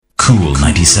Cool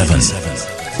 97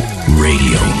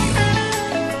 Radio.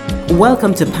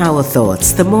 Welcome to Power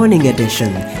Thoughts, the morning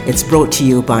edition. It's brought to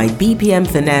you by BPM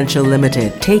Financial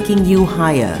Limited, taking you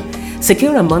higher.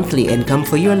 Secure a monthly income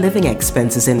for your living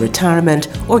expenses in retirement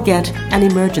or get an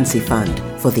emergency fund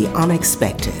for the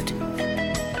unexpected.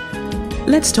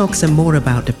 Let's talk some more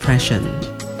about depression.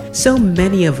 So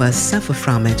many of us suffer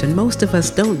from it, and most of us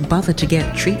don't bother to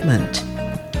get treatment.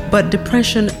 But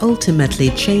depression ultimately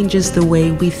changes the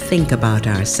way we think about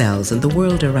ourselves and the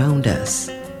world around us.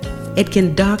 It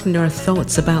can darken our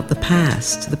thoughts about the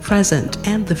past, the present,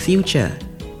 and the future.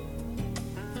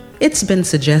 It's been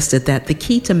suggested that the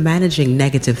key to managing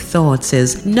negative thoughts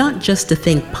is not just to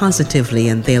think positively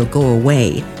and they'll go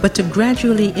away, but to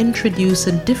gradually introduce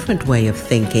a different way of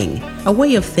thinking, a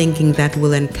way of thinking that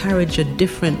will encourage a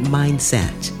different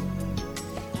mindset.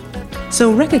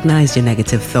 So recognize your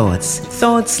negative thoughts.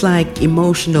 Thoughts like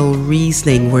emotional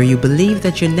reasoning, where you believe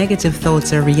that your negative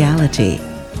thoughts are reality,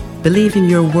 believing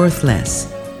you're worthless,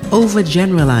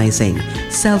 overgeneralizing,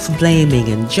 self-blaming,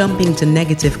 and jumping to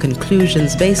negative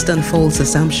conclusions based on false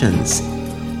assumptions.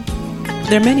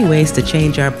 There are many ways to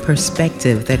change our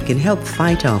perspective that can help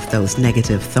fight off those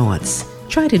negative thoughts.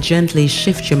 Try to gently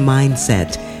shift your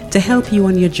mindset to help you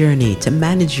on your journey to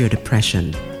manage your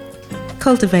depression.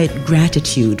 Cultivate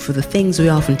gratitude for the things we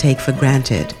often take for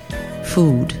granted: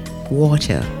 food,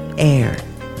 water, air.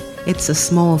 It's a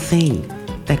small thing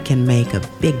that can make a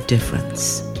big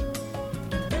difference.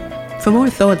 For more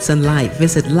thoughts on life,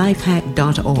 visit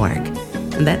lifehack.org.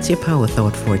 And that's your Power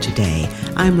Thought for today.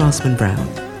 I'm Rosman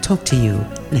Brown. Talk to you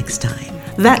next time.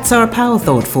 That's our Power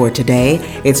Thought for today.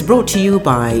 It's brought to you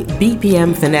by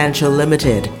BPM Financial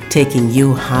Limited, taking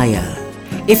you higher.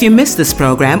 If you missed this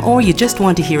program or you just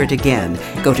want to hear it again,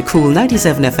 go to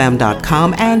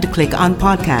cool97fm.com and click on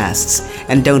podcasts.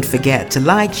 And don't forget to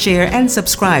like, share, and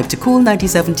subscribe to Cool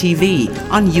 97 TV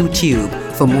on YouTube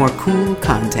for more cool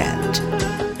content.